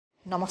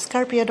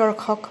নমস্কাৰ প্ৰিয়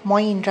দৰ্শক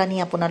মই ইন্দ্ৰাণী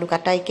আপোনালোক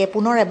আটাইকে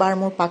পুনৰ এবাৰ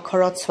মোৰ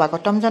পাকঘৰত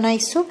স্বাগতম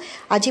জনাইছো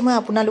আজি মই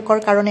আপোনালোকৰ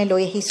কাৰণে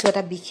লৈ আহিছো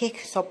এটা বিশেষ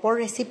চপৰ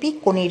ৰেচিপি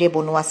কণীৰে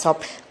বনোৱা চপ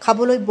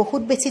খাবলৈ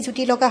বহুত বেছি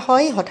জুতি লগা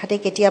হয় হঠাতে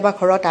কেতিয়াবা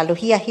ঘৰত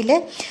আলহী আহিলে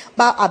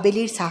বা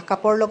আবেলিৰ চাহ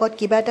কাপৰ লগত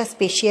কিবা এটা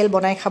স্পেশাল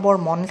বনাই খাবৰ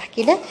মন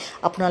থাকিলে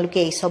আপোনালোকে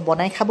এই চপ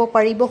বনাই খাব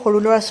পাৰিব সৰু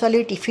ল'ৰা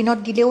ছোৱালীৰ টিফিনত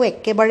দিলেও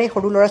একেবাৰে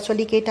সৰু ল'ৰা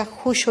ছোৱালী কেইটা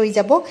খুশ হৈ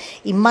যাব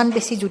ইমান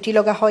বেছি জুতি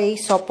লগা হয় এই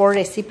চপৰ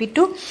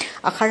ৰেচিপিটো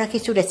আশা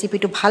ৰাখিছো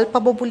ৰেচিপিটো ভাল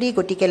পাব বুলি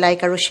গতিকে লাইক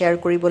আৰু শেয়াৰ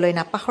কৰিবলৈ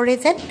নাপাহৰে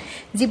যেন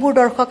যিবোৰ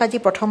দৰ্শক আজি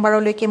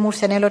প্ৰথমবাৰলৈকে মোৰ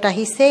চেনেলত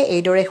আহিছে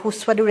এইদৰে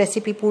সুস্বাদু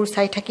ৰেচিপিবোৰ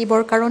চাই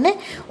থাকিবৰ কাৰণে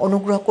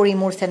অনুগ্ৰহ কৰি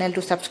মোৰ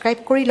চেনেলটো সাবস্ক্ৰাইব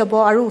কৰি ল'ব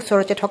আৰু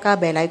ওচৰতে থকা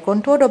বেল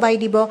আইকনটো দবাই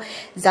দিব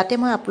যাতে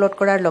মই আপলোড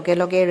কৰাৰ লগে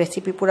লগে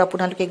ৰেচিপিবোৰ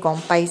আপোনালোকে গম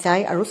পাই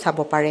যায় আৰু চাব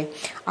পাৰে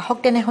আহক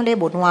তেনেহলে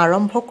বনোৱা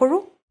আৰম্ভ কৰো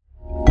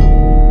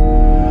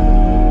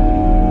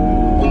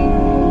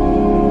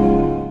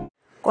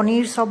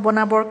কণীৰ চপ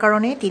বনাবৰ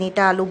কাৰণে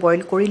 3টা আলু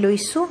বইল কৰি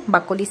লৈছো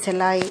বাকলি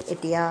চেলাই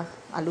এতিয়া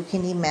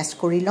আলুখিনি মেশ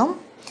কৰি লম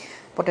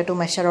পটেটো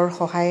মেশাৰৰ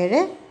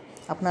সহায়েৰে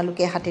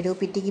আপোনালোকে হাতেৰেও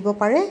পিটিকিব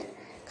পাৰে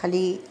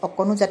খালি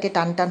অকণো যাতে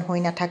টান হৈ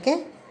নাথাকে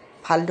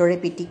ভালদৰে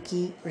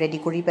পিটিকি ৰেডি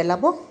কৰি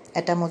পেলাব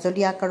এটা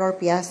মজলীয়া আকাৰৰ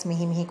পিয়াজ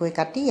মিহি মিহিকৈ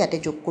কাটি ইয়াতে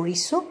যোগ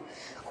কৰিছো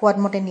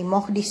সোৱাদমতে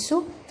নিমখ দিছো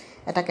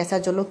এটা কেঁচা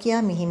জলকীয়া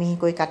মিহি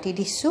মিহিকৈ কাটি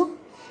দিছো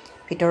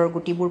ভিতৰৰ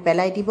গুটিবোৰ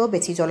পেলাই দিব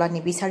বেছি জ্বলা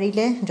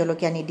নিবিচাৰিলে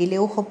জলকীয়া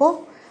নিদিলেও হ'ব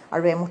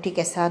আৰু এমুঠি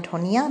কেঁচা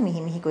ধনিয়া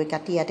মিহি মিহিকৈ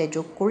কাটি ইয়াতে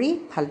যোগ কৰি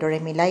ভালদৰে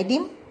মিলাই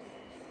দিম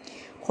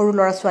সৰু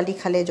ল'ৰা ছোৱালী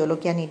খালে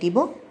জলকীয়া নিদিব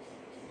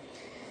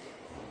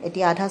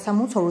এতিয়া আধা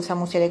চামুচ সৰু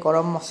চামুচেৰে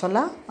গৰম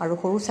মছলা আৰু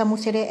সৰু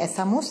চামুচেৰে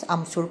এচামুচ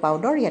আমচুৰ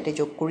পাউডাৰ ইয়াতে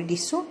যোগ কৰি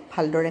দিছো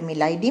ভালদৰে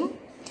মিলাই দিম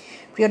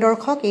প্ৰিয়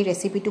দৰ্শক এই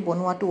ৰেচিপিটো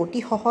বনোৱাটো অতি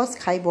সহজ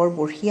খাই বৰ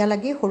বঢ়িয়া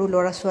লাগে সৰু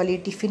ল'ৰা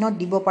ছোৱালীৰ টিফিনত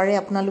দিব পাৰে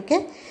আপোনালোকে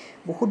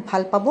বহুত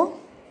ভাল পাব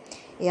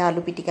এই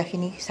আলু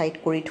পিটিকাখিনি সাইড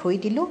কৰি থৈ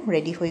দিলো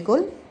ৰেডি হৈ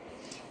গল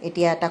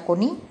এতিয়া এটা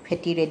কণী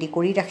ফেটি ৰেডি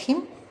কৰি ৰাখিম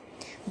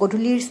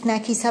গধূলিৰ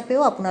স্ন্যাক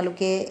হিচাপেও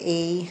আপোনালোকে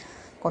এই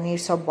কণীৰ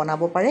চপ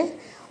বনাব পাৰে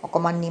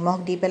অকমান নিমখ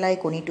দি পেলাই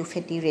কণীটো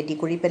ফেটি ৰেডি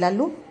কৰি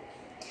পেলালো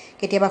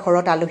কেতিয়াবা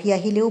ঘৰত আলহী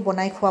আহিলেও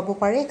বনাই খুৱাব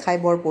পাৰে খাই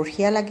বৰ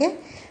বঢ়িয়া লাগে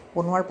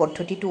বনোৱাৰ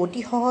পদ্ধতিটো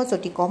অতি সহজ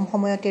অতি কম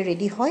সময়তে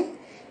ৰেডি হয়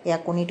এয়া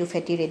কণীটো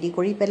ফেটি ৰেডি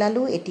কৰি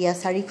পেলালো এতিয়া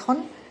 4খন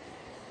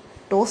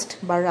টোষ্ট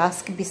বা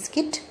ৰাস্ক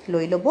বিস্কিট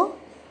লৈ ল'ব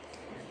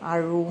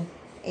আৰু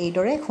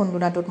এইদৰে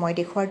খুন্দুনাটোত মই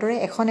দেখুৱাৰ দৰে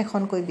এখন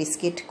এখনকৈ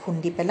বিস্কিট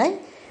খুন্দি পেলাই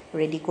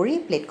ৰেডি কৰি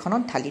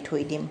প্লেটখনত ঢালি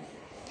থৈ দিম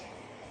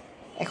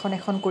এখন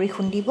এখন কৰি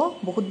খুন্দিব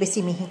বহুত বেছি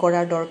মিহি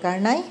কৰাৰ দৰকাৰ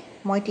নাই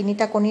মই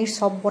 3টা কণীৰ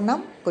চপ বনাম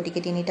গতিকে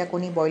 3টা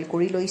কণী বইল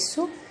কৰি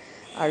লৈছো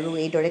আৰু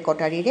এইদৰে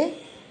কটাৰীৰে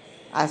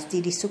আঁচ দি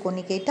দিছো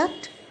কণী কেইটাত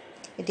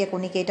এতিয়া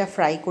কণী কেইটা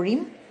ফ্ৰাই কৰিম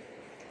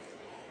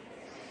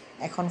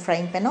এখন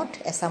ফ্ৰাইং পেনত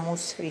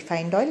এচামুচ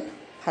ৰিফাইন্ড অইল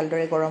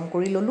ভালদৰে গৰম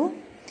কৰি ললো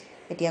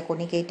এতিয়া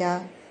কণী কেইটা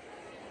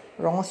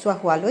ৰঙচুৱা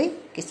হোৱালৈ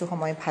কিছু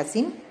সময়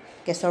ভাজিম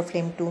গেছৰ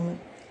ফ্লেমটো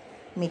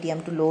মিডিয়াম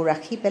টু লো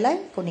ৰাখি পেলাই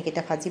কণী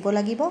কেইটা ভাজিব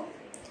লাগিব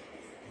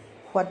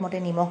সোৱাদমতে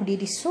নিমখ দি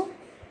দিছো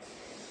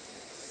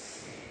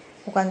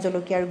শুকান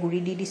জলকীয়াৰ গুৰি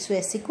দি দিছো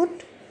এচিকুট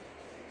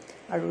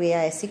আৰু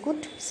এয়া এচিকুট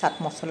চাট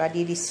মছলা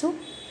দি দিছো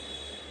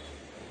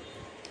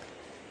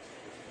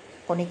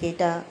কণী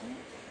কেইটা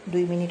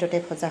 2 মিনিটতে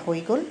ভজা হৈ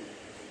গল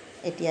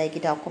এতিয়া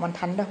এইকেইটা অকমান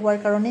ঠাণ্ডা হোৱাৰ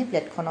কাৰণে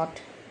প্লেটখনত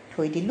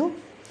থৈ দিলো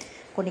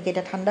কণী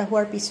কেইটা ঠাণ্ডা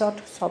হোৱাৰ পিছত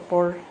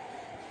চপৰ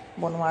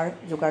বনোৱাৰ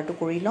যোগাৰটো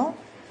কৰি লওঁ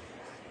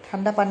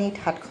ঠাণ্ডা পানীত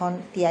হাতখন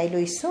তিয়াই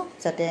লৈছো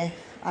যাতে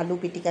আলু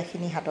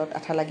পিটিকাখিনি হাতত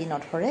আঠা লাগি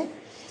নধৰে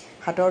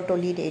হাতৰ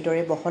তলিত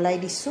এইদৰে বহলাই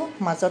দিছো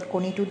মাজত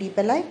কণীটো দি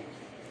পেলাই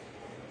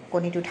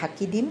কণীটো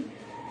ঢাকি দিম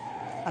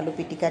আলু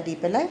পিটিকা দি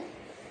পেলাই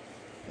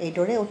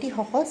এইদৰে অতি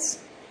সহজ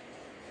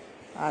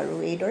আৰু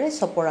এইদৰে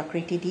চপৰ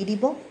আকৃতি দি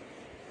দিব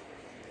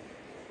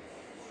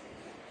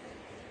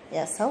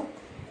এয়া চাওক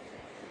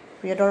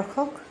প্ৰিয়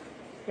দৰ্শক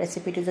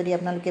ৰেচিপিটো যদি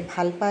আপোনালোকে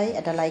ভাল পায়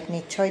এটা লাইক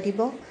নিশ্চয় দিব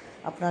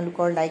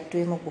আপোনালোকৰ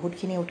লাইকটোৱে মোক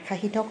বহুতখিনি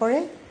উৎসাহিত কৰে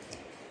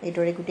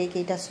এইদৰে গুটেই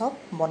কেইটা চপ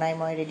বনাই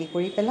মই ৰেডি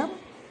কৰি পেলাম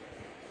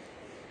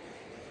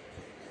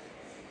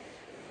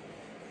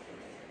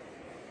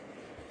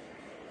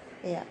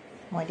এয়া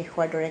মই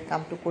দেখুৱাৰ দৰে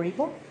কামটো কৰিব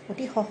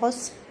অতি সহজ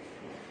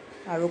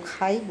আৰু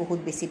খাই বহুত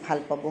বেছি ভাল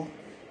পাব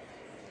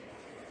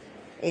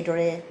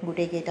এইদৰে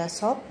গুটেই কেইটা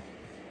চপ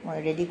মই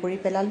ৰেডি কৰি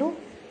পেলালো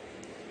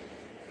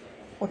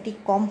অতি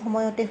কম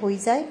সময়তে হৈ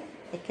যায়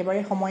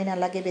একেবাৰে সময়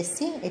নালাগে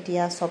বেছি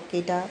এতিয়া চপ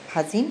কেইটা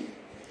ভাজিম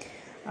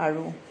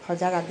আৰু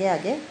ভজাৰ আগে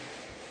আগে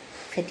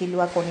ফেটি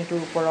লোৱা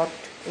কণীটোৰ ওপৰত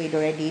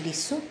এইদৰে দি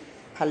দিছো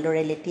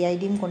ভালদৰে লেটিয়াই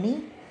দিম কণী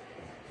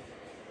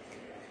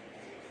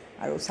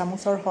আৰু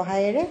চামুচৰ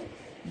সহায়েৰে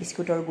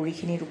বিস্কুটৰ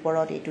গুৰিখিনিৰ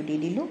ওপৰত এইটো দি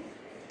দিলো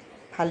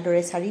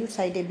ভালদৰে চাৰিও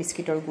সাইডে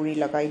বিস্কুটৰ গুৰি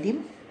লগাই দিম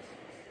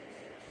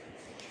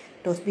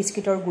টোষ্ট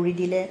বিস্কুটৰ গুৰি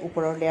দিলে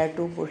ওপৰৰ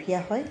লেয়াৰটো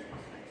বঢ়িয়া হয়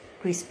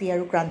ক্ৰিস্পি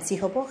আৰু ক্ৰাঞ্চি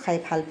হ'ব খাই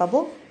ভাল পাব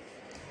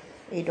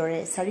এইদৰে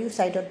চাৰিও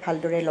সাইডত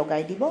ভালদৰে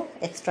লগাই দিব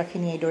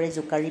এক্সট্ৰাখিনি এইদৰে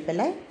জুকাৰি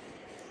পেলাই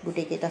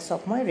গুটেই কেইটা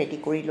চপ মই ৰেডি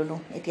কৰি ললো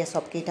এতিয়া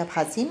চপ কেইটা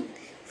ভাজিম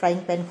ফ্ৰাইং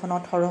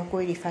পেনখনত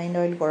সৰহকৈ ৰিফাইন্ড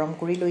অইল গৰম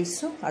কৰি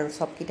লৈছো আৰু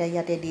চপ কেইটা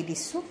ইয়াতে দি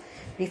দিছো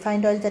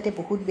ৰিফাইণ্ড অইল যাতে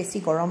বহুত বেছি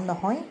গৰম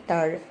নহয়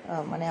তাৰ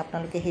মানে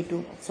আপোনালোকে সেইটো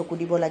চকু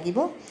দিব লাগিব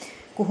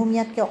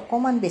কুহুমীয়াতকৈ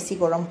অকণমান বেছি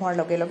গৰম হোৱাৰ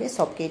লগে লগে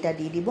চপকেইটা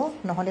দি দিব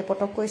নহ'লে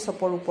পটককৈ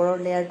চপৰ ওপৰৰ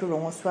লেয়াৰটো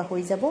ৰঙচুৱা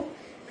হৈ যাব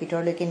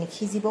ভিতৰলৈকে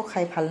নিসিজিব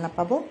খাই ভাল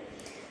নাপাব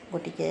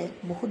গতিকে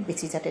বহুত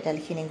বেছি যাতে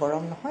তেলখিনি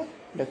গৰম নহয়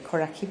লক্ষ্য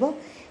ৰাখিব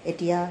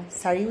এতিয়া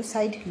চাৰিও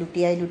ছাইড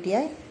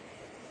লুটিয়াই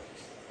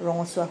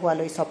ৰঙচুৱা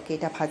হোৱালৈ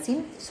চপকেইটা ভাজিম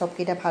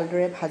চপকেইটা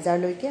ভালদৰে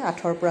ভাজাৰলৈকে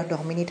 8 পৰা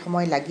 10 মিনিট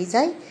সময় লাগি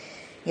যায়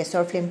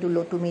গেছৰ ফ্লেমটো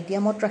ল' টু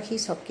মিডিয়ামত ৰাখি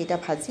চপকেইটা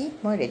ভাজি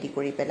মই ৰেডি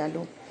কৰি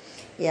পেলালোঁ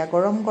এয়া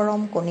গৰম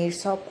গৰম কণীৰ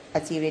চপ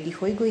আজি ৰেডি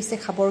হৈ গৈছে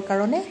খাবৰ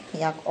কাৰণে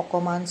ইয়াক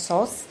অকণমান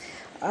চচ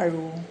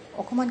আৰু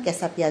অকণমান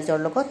কেঁচা পিঁয়াজৰ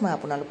লগত মই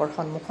আপোনালোকৰ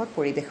সন্মুখত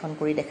পৰিৱেশন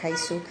কৰি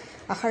দেখাইছোঁ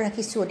আশা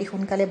ৰাখিছোঁ অতি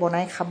সোনকালে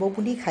বনাই খাব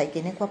বুলি খাই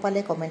কেনেকুৱা পালে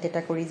কমেণ্ট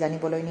এটা কৰি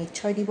জানিবলৈ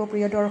নিশ্চয় দিব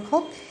প্ৰিয়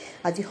দৰ্শক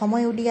আজি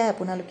সময় উলিয়াই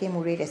আপোনালোকে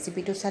মোৰ এই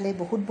ৰেচিপিটো চালে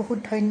বহুত বহুত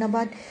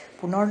ধন্যবাদ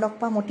পুনৰ লগ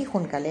পাম অতি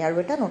সোনকালে আৰু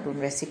এটা নতুন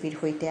ৰেচিপিৰ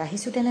সৈতে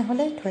আহিছোঁ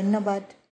তেনেহ'লে ধন্যবাদ